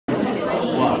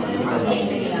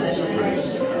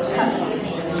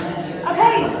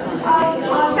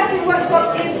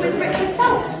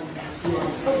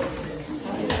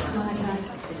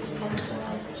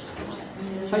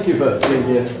Thank you for being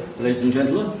here, ladies and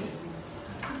gentlemen.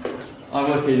 I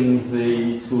work in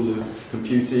the School of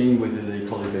Computing within the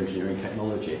College of Engineering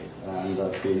Technology, and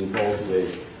I've been involved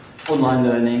with online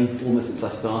learning almost since I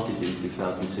started in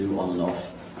 2002, on and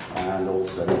off, and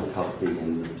also have been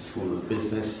in the School of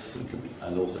Business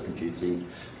and also computing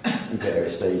in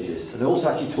various stages. And I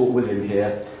also actually taught with him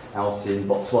here out in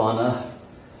Botswana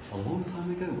a long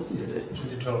time ago, wasn't it?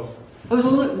 2012. Oh, it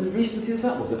was all recently as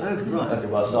that, was it? Oh, right. Okay,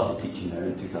 well, I started teaching there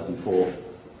in 2004.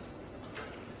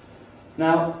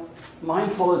 Now, mine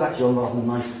follows actually on rather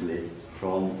nicely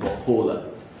from what Paula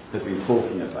has been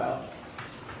talking about.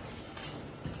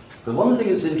 But one thing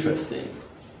that's interesting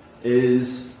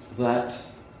is that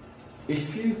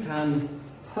if you can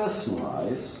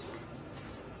personalise,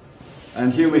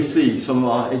 and here we see some of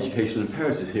our educational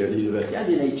imperatives here at the university and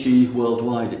in HE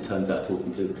worldwide, it turns out,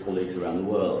 talking to colleagues around the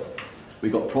world.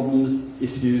 We've got problems,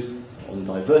 issues on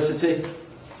diversity.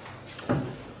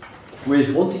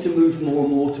 We're wanting to move more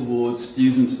and more towards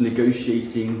students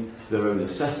negotiating their own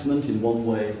assessment in one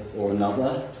way or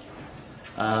another.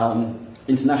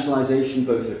 Internationalisation,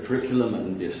 both the curriculum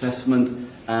and the assessment,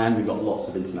 and we've got lots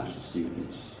of international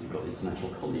students. We've got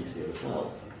international colleagues here as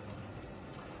well.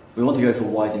 We want to go for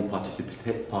widening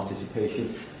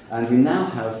participation, and we now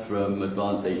have from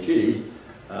Advanced HE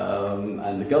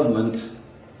and the government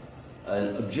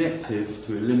an objective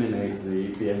to eliminate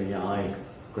the BMEI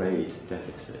grade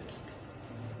deficit.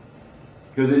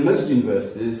 Because in most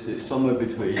universities it's somewhere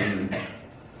between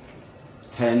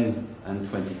 10 and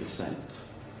 20%.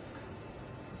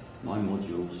 My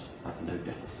modules have no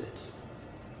deficit.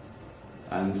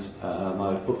 And I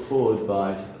was put forward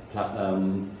by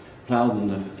Plowden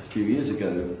a few years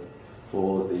ago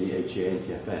for the HE and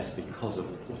TFS because of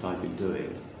what I've been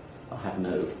doing. I have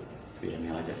no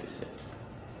BMEI deficit.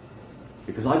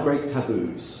 Because I break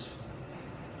taboos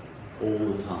all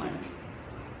the time.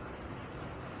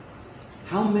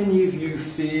 How many of you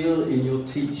feel in your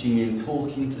teaching, in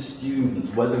talking to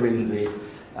students, whether in the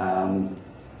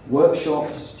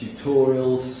workshops,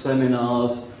 tutorials,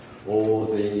 seminars, or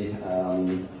the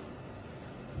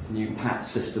new PAT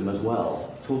system as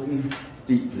well, talking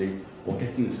deeply, or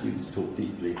getting the students to talk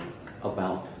deeply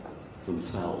about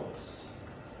themselves?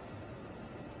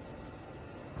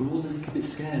 We're all a little bit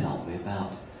scared, aren't we,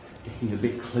 about getting a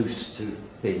bit close to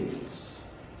things.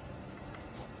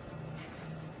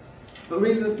 But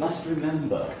we must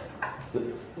remember that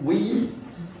we,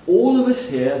 all of us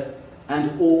here,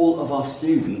 and all of our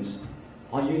students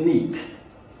are unique.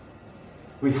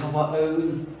 We have our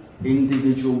own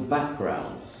individual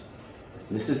backgrounds,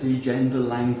 ethnicity, gender,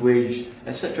 language,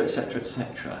 etc., etc.,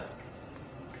 etc.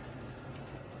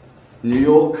 New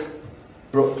York,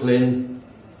 Brooklyn,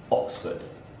 Oxford.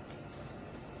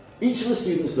 Each of the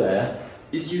students there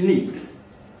is unique.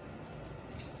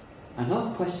 And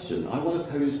our question I want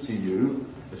to pose to you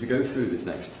as we go through this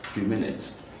next few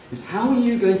minutes is, how are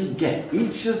you going to get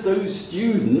each of those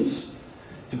students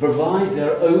to provide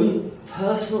their own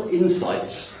personal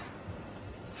insights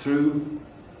through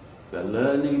their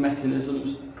learning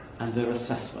mechanisms and their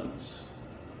assessments?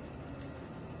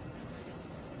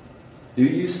 Do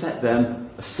you set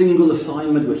them a single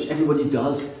assignment which everybody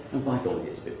does, and by golly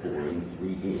it's a bit boring,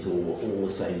 reading it all the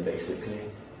same basically,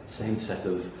 same set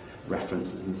of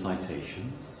references and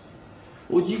citations?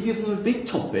 Or do you give them a big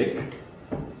topic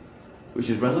which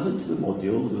is relevant to the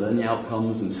module, the learning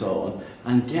outcomes and so on,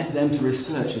 and get them to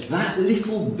research that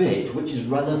little bit which is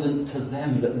relevant to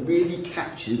them, that really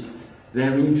captures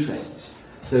their interests,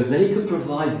 so they can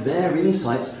provide their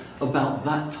insights about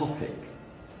that topic?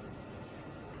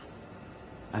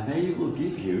 And they will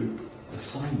give you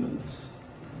assignments.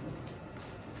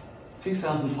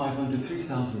 2,500,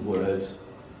 3,000 words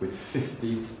with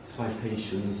 50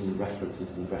 citations and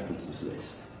references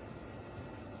list.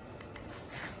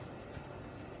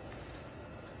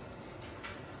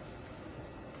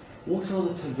 What are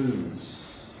the taboos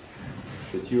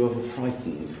that you are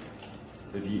frightened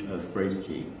of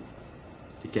breaking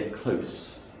to get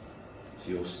close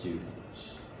to your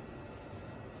students?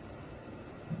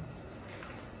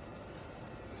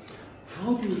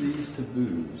 How do these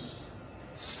taboos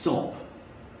stop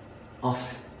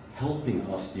us helping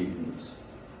our students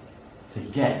to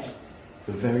get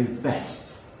the very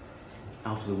best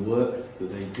out of the work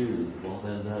that they do while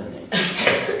they're learning?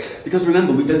 Because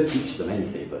remember, we don't teach them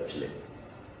anything virtually.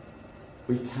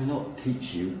 We cannot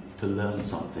teach you to learn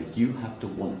something. You have to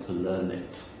want to learn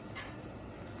it.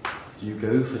 Do you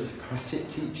go for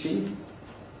Socratic teaching,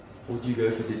 or do you go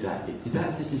for didactic?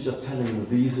 Didactic is just telling them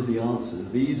these are the answers,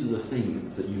 these are the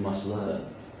things that you must learn.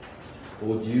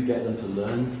 Or do you get them to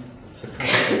learn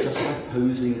Socratic just by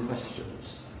posing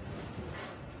questions?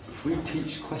 if we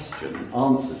teach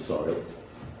answers,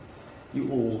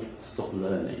 you all stop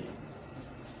learning.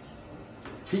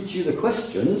 Teach you the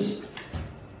questions,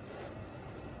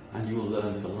 and you will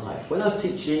learn for life. When I was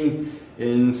teaching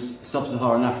in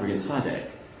sub-Saharan Africa, in SADC,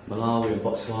 Malawi and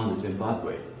Botswana and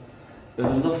Zimbabwe,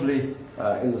 there's a lovely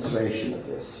illustration of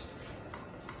this.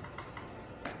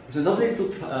 It's a lovely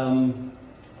little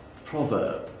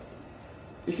proverb.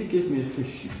 If you give me a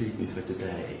fish, you feed me for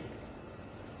today.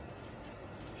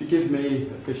 If you give me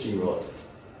a fishing rod,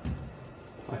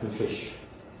 I can fish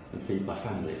and feed my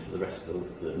family for the rest of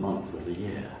the month or the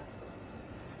year.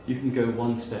 You can go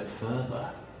one step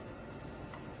further.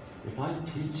 If I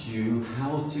teach you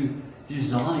how to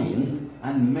design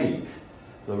and make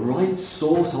the right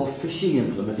sort of fishing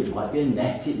implement, it might be a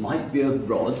net, it might be a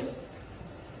rod,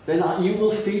 then you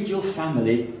will feed your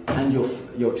family and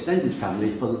your extended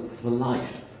family for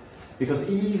life. Because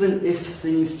even if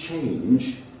things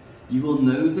change, you will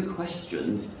know the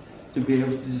questions to be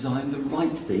able to design the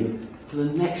right thing for the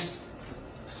next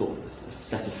sort of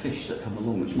set of fish that come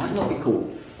along, which might not be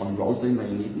caught on rods, they may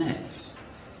need nets.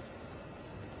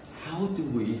 How do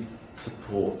we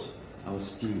support our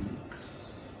students?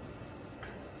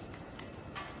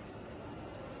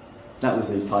 That was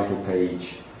the title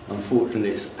page.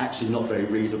 Unfortunately, it's actually not very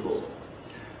readable.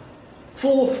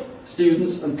 4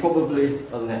 students and probably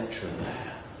a lecturer there.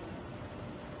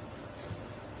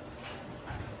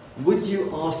 Would you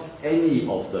ask any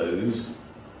of those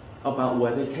about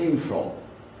where they came from?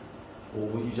 Or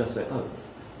would you just say, oh,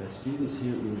 they're students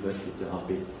here at the University of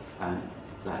Derby, and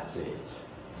that's it?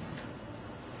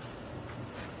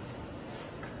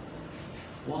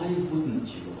 Why wouldn't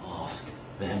you ask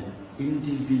them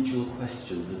individual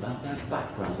questions about their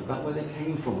background, about where they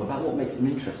came from, about what makes them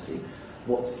interesting,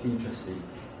 what's interesting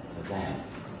for them?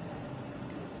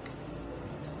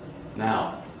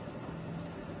 Now,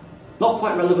 not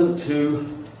quite relevant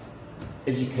to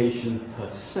education per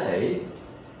se,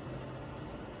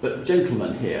 but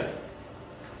gentlemen here,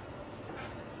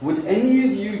 would any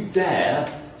of you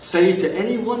dare say to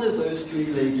any one of those 3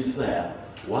 ladies there,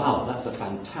 wow, that's a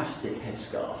fantastic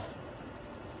headscarf?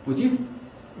 Would you?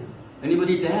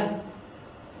 Anybody dare?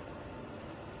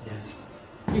 Yes.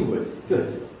 You would.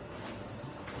 Good.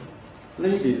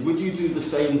 Ladies, would you do the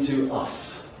same to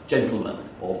us, gentlemen,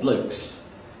 or blokes,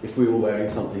 if we were wearing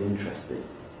something interesting?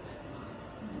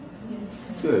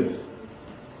 Yes. Good.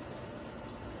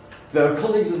 There are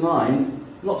colleagues of mine,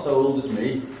 not so old as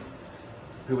me,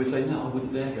 who would say, no, I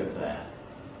wouldn't dare go there.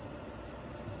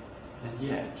 And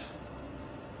yet,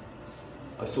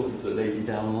 I was talking to the lady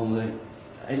down on the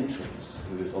entrance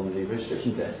who was on the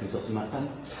registration desk who's got some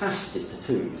fantastic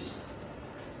tattoos.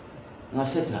 And I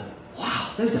said to her,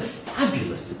 wow, those are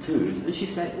fabulous tattoos. And she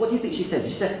said, what do you think she said?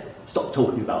 She said, stop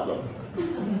talking about them.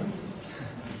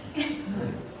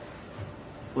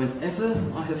 Whenever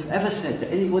I have ever said to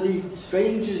anybody,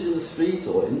 strangers in the street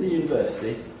or in the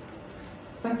university,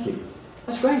 thank you,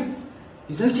 that's great,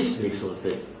 you noticed me, sort of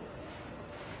thing.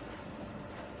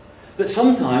 But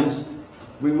sometimes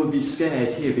we would be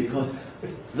scared here because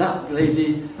that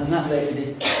lady and that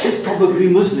lady is probably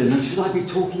Muslim, and should I be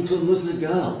talking to a Muslim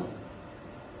girl?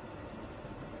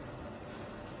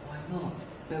 Why not?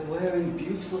 They're wearing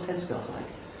beautiful headscarves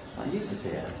like Yusuf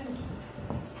here.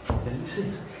 Can you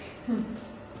see?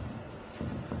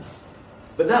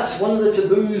 But that's one of the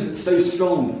taboos that's so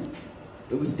strong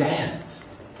that we daren't.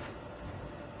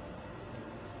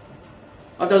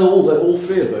 I've done all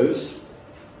 3 of those.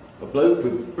 A bloke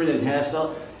with a brilliant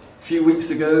hairstyle. A few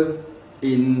weeks ago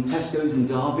in Tesco's in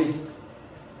Derby,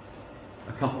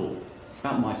 a couple,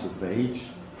 about my sort of age.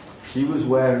 She was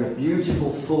wearing a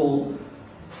beautiful full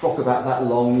frock about that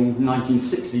long,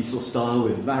 1960s sort of style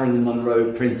with Marilyn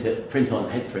Monroe head prints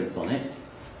on it,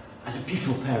 and a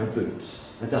beautiful pair of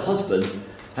boots. And her husband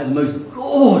had the most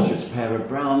gorgeous pair of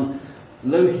brown,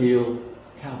 low-heel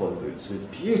cowboy boots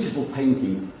with beautiful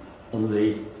painting on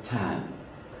the tan.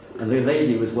 And the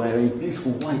lady was wearing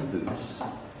beautiful white boots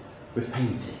with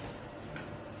painting.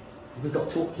 And we got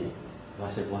talking. And I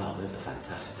said, wow, those are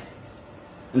fantastic.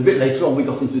 And a bit later on, we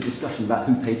got into a discussion about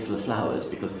who paid for the flowers,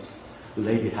 because the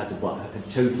lady had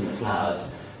chosen the flowers,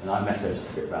 and I met her just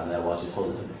a bit around there while she was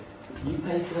holding them. You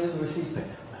paid for those, or was he paid?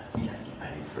 He actually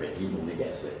paid for it. He normally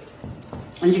gets it.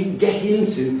 And you can get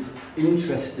into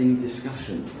interesting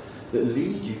discussions that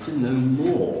lead you to know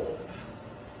more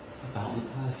about the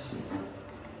person.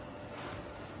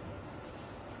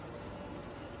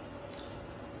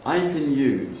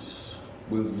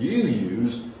 Will you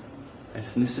use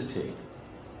ethnicity,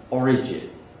 origin?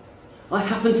 I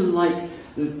happen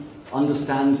to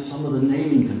understand some of the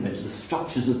naming conventions, the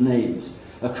structures of names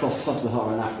across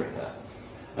sub-Saharan Africa.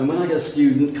 And when I get a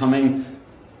student coming,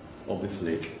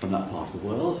 obviously from that part of the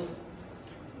world,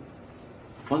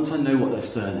 once I know what their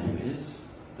surname is,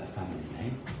 their family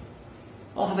name,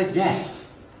 I'll have a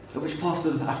guess at which part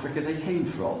of Africa they came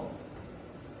from.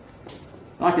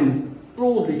 I can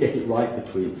broadly get it right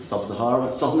between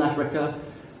Sub-Sahara, Southern Africa,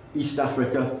 East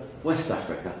Africa, West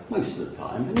Africa, most of the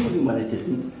time, and even when it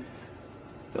isn't,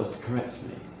 they'll correct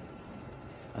me.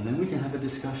 And then we can have a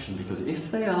discussion, because if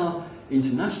they are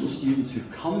international students who've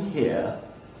come here,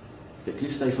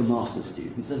 particularly say for master's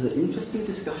students, there's an interesting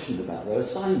discussion about their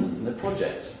assignments and their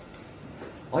projects.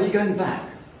 Are you going back?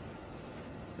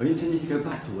 Are you intending to go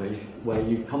back to where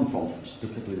you've come from,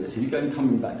 particularly this? Are you going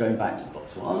back to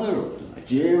Botswana or to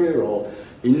Nigeria or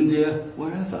India,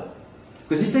 wherever?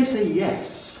 Because if they say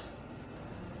yes,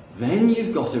 then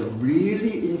you've got a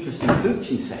really interesting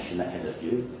coaching session ahead of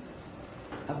you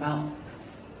about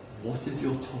what is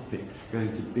your topic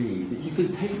going to be that you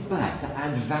can take back to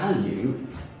add value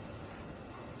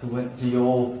to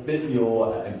your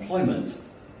employment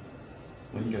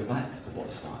when you go back to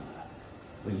Botswana,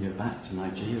 when you go back to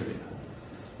Nigeria.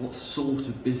 What sort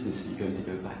of business are you going to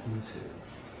go back into?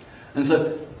 And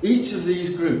so each of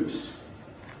these groups,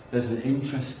 there's an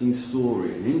interesting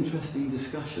story, an interesting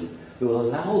discussion that will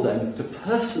allow them to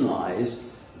personalise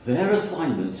their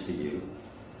assignments for you.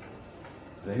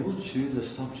 They will choose a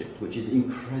subject which is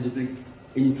incredibly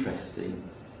interesting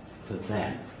to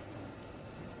them.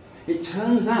 It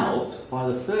turns out, by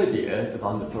the third year for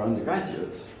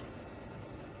undergraduates,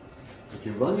 if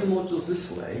you run your modules this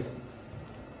way,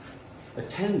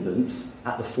 attendance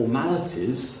at the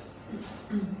formalities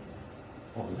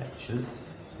of lectures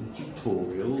and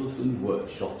tutorials and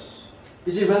workshops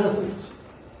is irrelevant.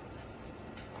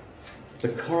 The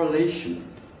correlation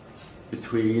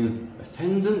between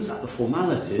attendance at the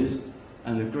formalities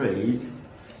and the grade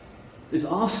is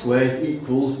R²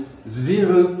 equals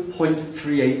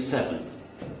 0.387.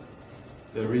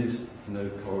 There is no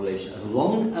correlation. As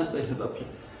long as they have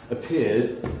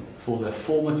appeared for their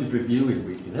formative review in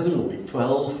week 11 or week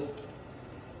 12,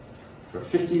 for a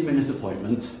 15-minute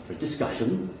appointment for a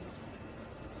discussion,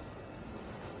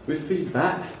 with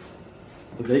feedback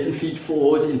that they can feed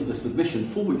forward into the submission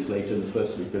 4 weeks later in the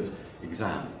first week of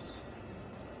exams.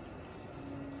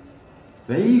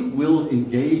 They will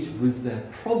engage with their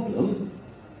problem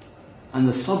and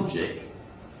the subject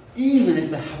even if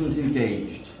they haven't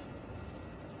engaged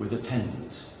with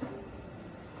attendance.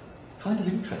 Kind of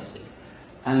interesting.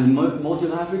 And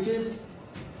module averages,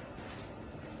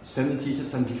 70 to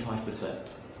 75%.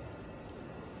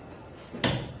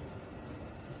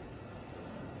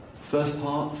 First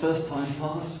time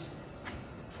pass,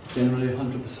 generally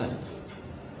 100%.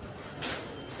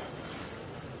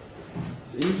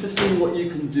 It's interesting what you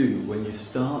can do when you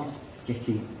start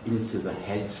getting into the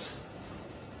heads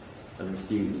of the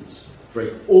students.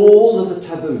 Break all of the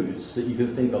taboos that you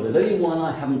can think of. There's only one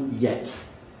I haven't yet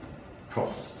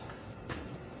crossed.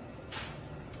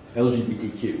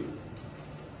 LGBTQ.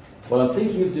 What I'm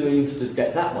thinking of doing to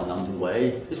get that one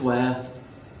underway is wear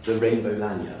the rainbow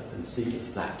lanyard and see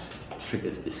if that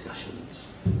triggers discussions.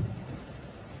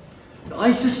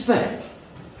 I suspect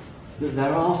that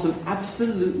there are some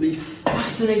absolutely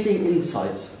fascinating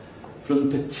insights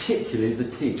from particularly the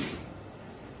team.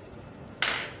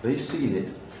 They've seen it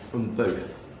from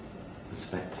both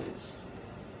perspectives.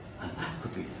 And that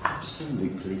could be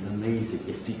absolutely amazing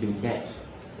if you can get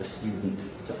a student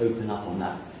to open up on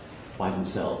that by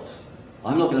themselves.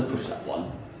 I'm not going to push that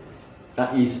one.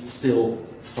 That is still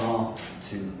far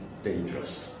too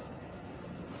dangerous.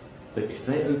 But if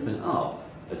they open up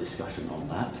a discussion on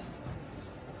that,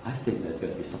 I think there's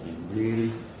going to be something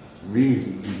really,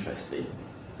 really interesting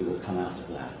that will come out of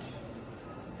that.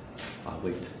 I'll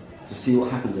wait to see what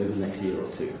happens over the next year or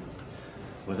two,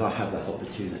 whether I have that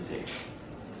opportunity.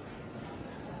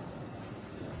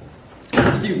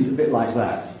 A student a bit like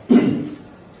that,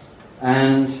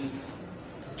 and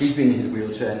he's been in his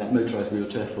wheelchair, that motorised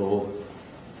wheelchair, for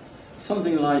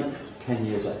something like 10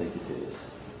 years, I think it is.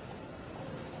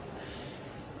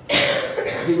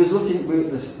 He was looking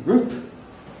with this group,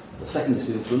 the secondary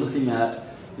students were looking at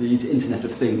these Internet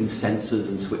of Things, sensors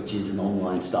and switches and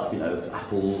online stuff, you know,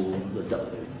 Apple, the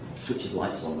switches,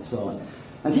 lights on and so on.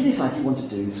 And he decided he wanted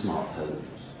to do smart homes.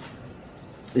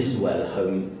 This is where the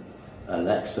home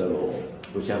Alexa or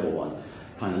whichever one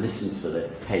kind of listens for the,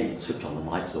 hey, switch on the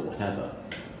lights or whatever.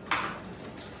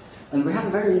 And we had a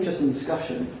very interesting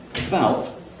discussion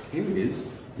about, here he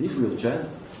is, in his wheelchair,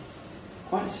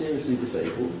 quite seriously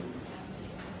disabled.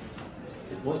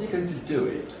 Was he going to do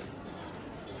it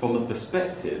from the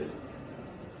perspective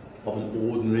of an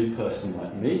ordinary person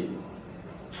like me,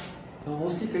 Or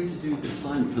was he going to do the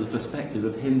assignment from the perspective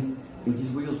of him in his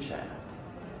wheelchair?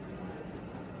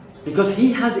 Because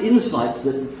he has insights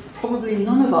that probably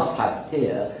none of us have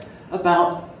here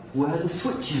about where the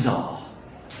switches are.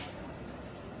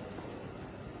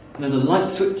 You know, the light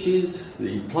switches,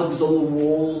 the plugs on the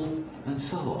wall, and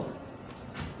so on.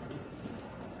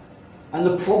 And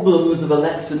the problems of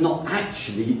Alexa not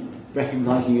actually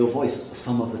recognising your voice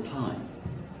some of the time.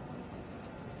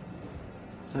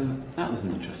 So that was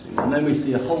interesting. And then we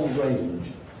see a whole range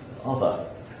of other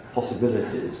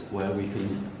possibilities where we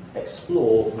can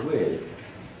explore with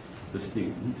the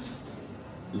students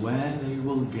where they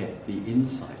will get the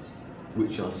insights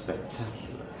which are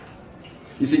spectacular.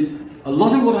 You see, a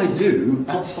lot of what I do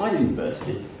outside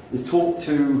university is talk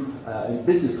to, in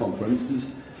business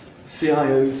conferences,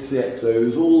 CIOs,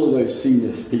 CXOs, all of those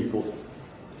senior people,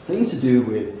 things to do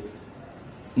with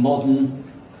modern,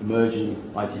 emerging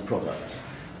IT products,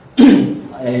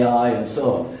 AI and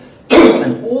so on.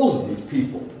 And all of these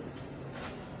people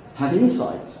have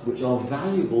insights which are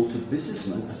valuable to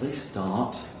businessmen as they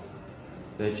start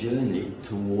their journey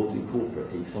towards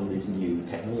incorporating some of these new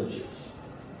technologies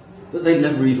that they've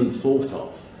never even thought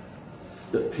of.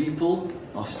 That people,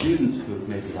 our students who are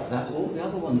maybe like that, or the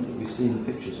other ones that we've seen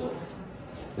the pictures of,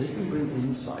 they can bring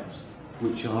insights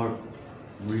which are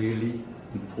really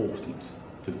important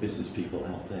to business people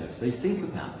out there as they think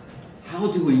about how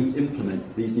do we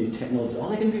implement these new technologies? Are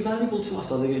they going to be valuable to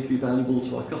us? Are they going to be valuable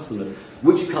to our customers?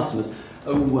 Which customers?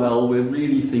 Oh, well, we're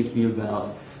really thinking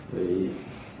about the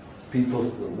people,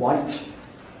 the white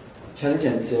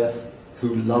intelligentsia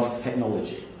who love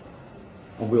technology.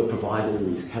 And we'll provide all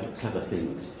these clever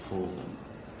things for them,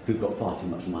 who've got far too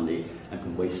much money and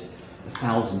can waste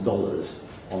 $1,000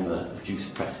 on a juice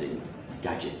pressing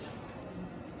gadget.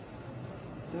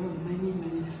 There are many,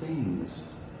 many things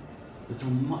that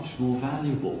are much more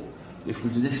valuable if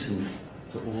we listen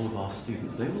to all of our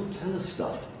students. They will tell us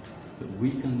stuff that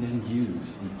we can then use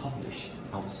and publish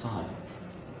outside.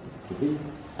 The big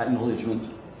acknowledgement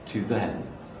to them.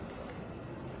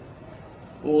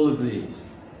 All of these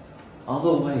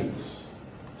other ways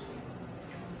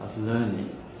of learning,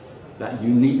 that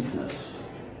uniqueness,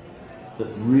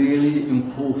 that's really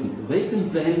important. They can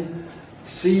then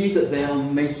see that they are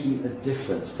making a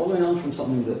difference. Following on from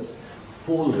something that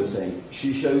Paula was saying,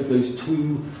 she showed those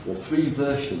 2 or 3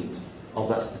 versions of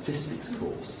that statistics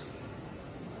course.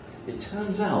 It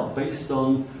turns out, based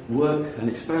on work and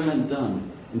experiment done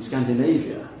in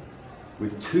Scandinavia,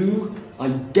 with 2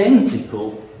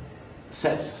 identical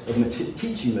sets of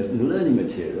teaching and learning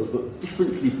materials, but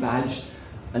differently badged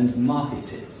and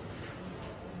marketed.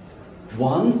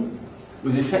 One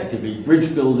was effectively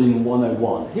Bridge Building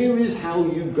 101. Here is how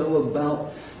you go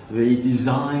about the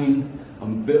design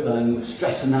and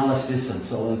stress analysis and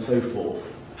so on and so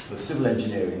forth for civil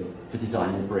engineering for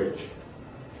designing a bridge.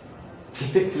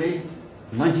 Typically,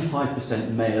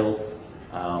 95% male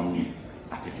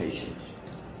applications.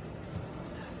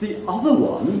 The other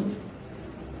one,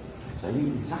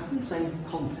 exactly the same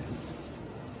content,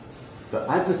 but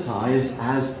advertised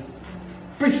as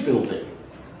bridge building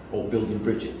or building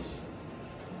bridges.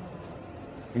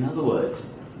 In other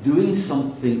words, doing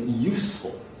something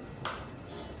useful,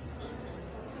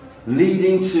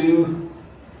 leading to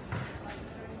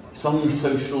some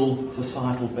social,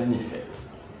 societal benefit.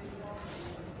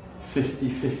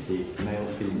 50-50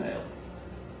 male-female.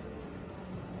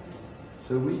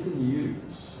 So we can use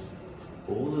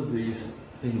all of these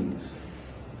things,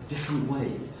 different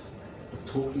ways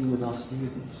of talking with our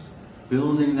students,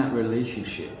 building that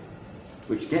relationship,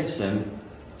 which gets them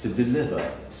to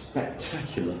deliver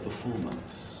spectacular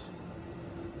performance.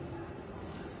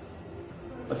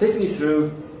 I've taken you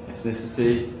through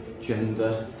ethnicity,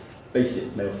 gender,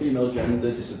 basic male-female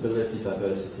gender, disability,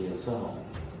 diversity, and so on.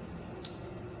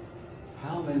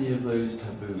 How many of those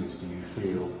taboos do you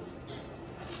feel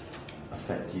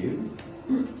affect you?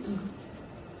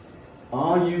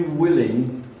 Are you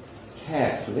willing,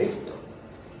 carefully,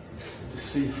 to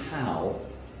see how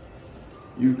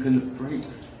you can break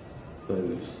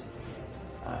those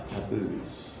taboos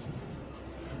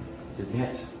to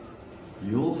get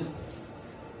your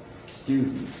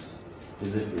students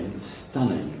delivering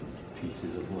stunning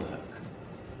pieces of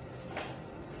work?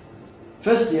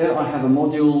 First year, I have a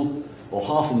module, or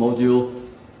half a module,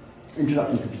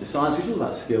 Introduction to Computer Science, which is all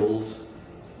about skills,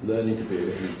 learning to be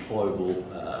an employable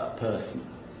person.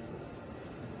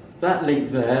 That link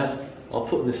there, I'll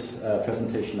put this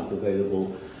presentation up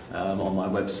available on my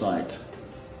website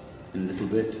in a little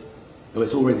bit. Oh,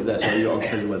 it's already there, so I'll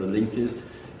tell you where the link is.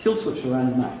 Kill Switch for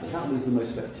Random Math. That was the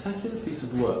most spectacular piece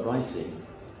of work writing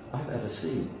I've ever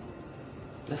seen.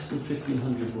 Less than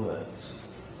 1,500 words.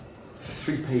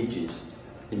 3 pages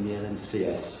in the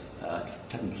LNCS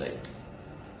template.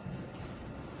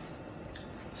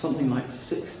 Something like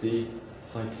 60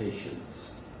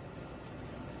 citations.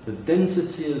 The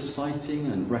density of citing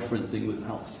and referencing was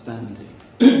outstanding.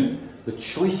 The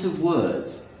choice of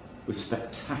words was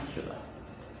spectacular.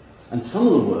 And some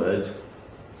of the words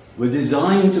were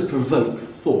designed to provoke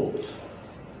thought.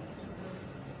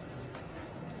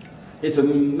 It's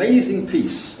an amazing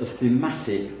piece of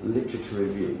thematic literature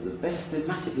review, the best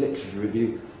thematic literature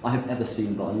review I have ever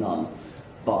seen bar none.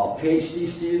 But our PhD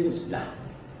students, nah.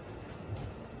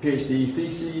 PhD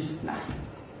theses, nah.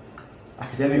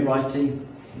 Academic writing,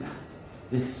 nah.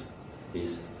 This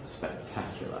is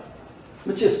spectacular.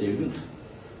 Mature student,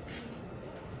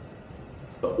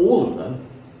 but all of them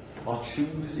are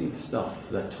choosing stuff,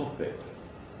 their topic,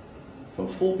 from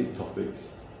 4 big topics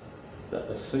that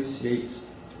associates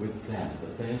with them,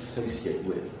 that they associate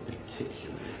with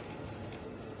particularly.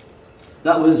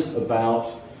 That was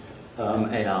about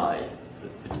AI,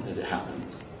 as it happened.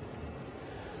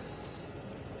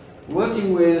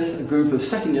 Working with a group of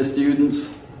second-year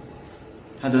students,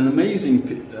 had an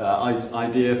amazing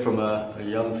idea from a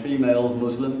young female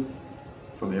Muslim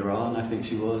from Iran, I think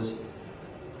she was.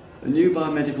 A new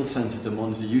biomedical sensor to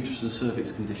monitor uterus and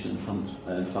cervix condition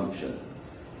and function.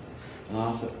 And I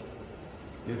asked her,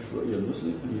 you're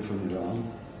Muslim and you're from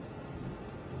Iran.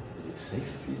 Is it safe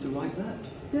for you to write that?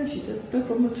 Yeah, she said, no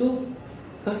problem at all.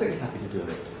 Perfectly happy to do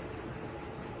it.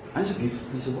 And it's a beautiful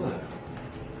piece of work.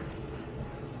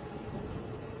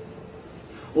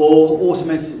 Or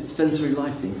automated sensory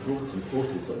lighting for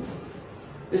autism.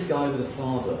 This guy was a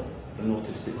father of an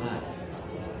autistic lad.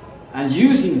 And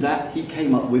using that, he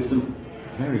came up with some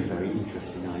very, very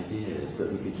interesting ideas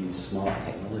that we could use smart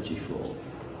technology for.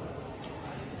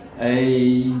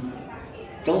 A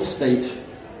Gulf State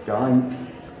guy,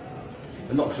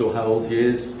 I'm not sure how old he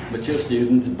is, mature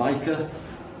student, biker.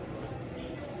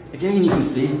 Again, you can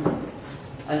see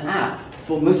an app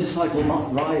for motorcycle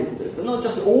ride, but not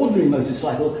just ordinary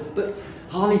motorcycle, but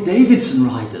Harley-Davidson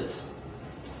riders.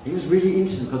 He was really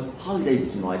interested because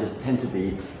Harley-Davidson riders tend to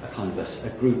be a kind of a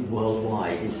group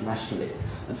worldwide, internationally.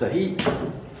 And so he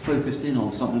focused in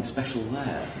on something special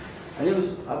there. And it was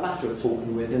a matter of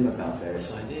talking with him about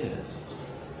various ideas.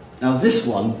 Now this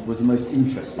one was the most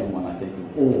interesting one, I think,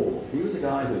 of all. He was a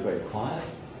guy who was very quiet.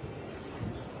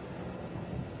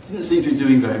 Didn't seem to be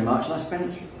doing very much, and I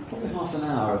spent probably half an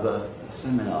hour of a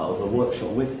seminar, of a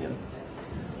workshop with him.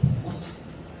 What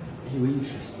are you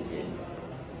interested in?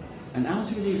 And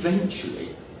out of it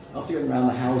eventually, after going around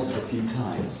the houses a few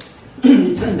times,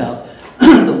 it turned out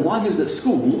that while he was at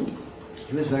school,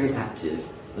 he was very active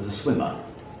as a swimmer.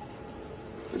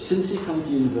 But since he'd come to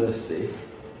university,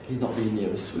 he'd not been near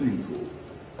a swimming pool.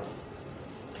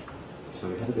 So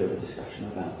we had a bit of a discussion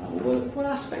about that. Well, what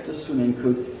aspect of swimming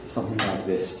could something like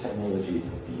this technology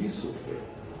be useful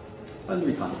for? And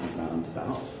we kind of went round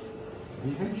about.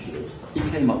 And eventually, he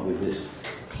came up with this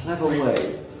clever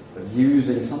way of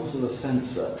using some sort of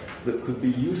sensor that could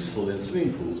be useful in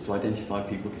swimming pools to identify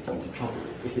people getting into trouble.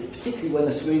 Particularly when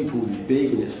a swimming pool is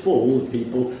big and it's full of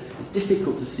people, it's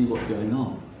difficult to see what's going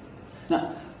on.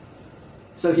 Now,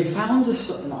 so he found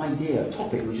an idea, a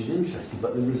topic which is interesting,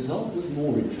 but the result was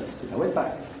more interesting. I went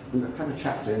back, we had a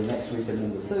chapter in next week and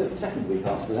then the second week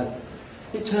after that.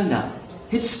 It turned out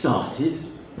he'd started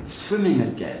swimming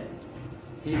again.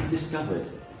 He discovered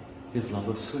his love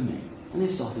of swimming, and he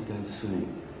started going to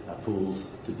swimming at pools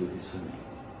to do his swimming.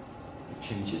 It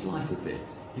changed his life a bit.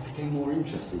 He became more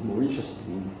interested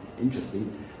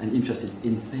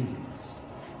in things.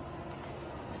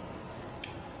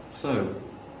 So,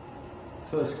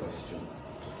 first question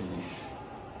to finish.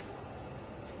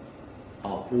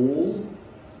 Are all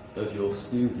of your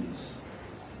students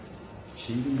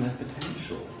achieving their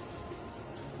potential?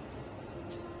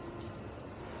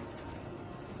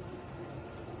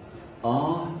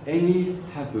 Are any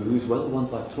taboos, well, the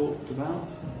ones I've talked about,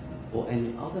 or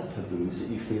any other taboos that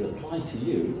you feel apply to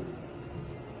you,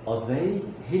 are they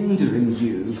hindering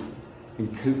you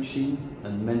in coaching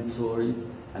and mentoring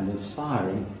and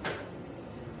inspiring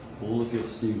all of your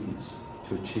students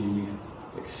to achieve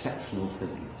exceptional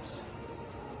things?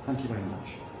 Thank you very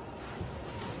much.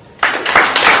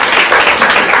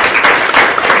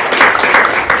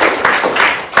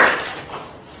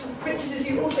 Richard, as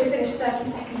you also finished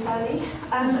 30 seconds early,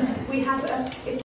 we have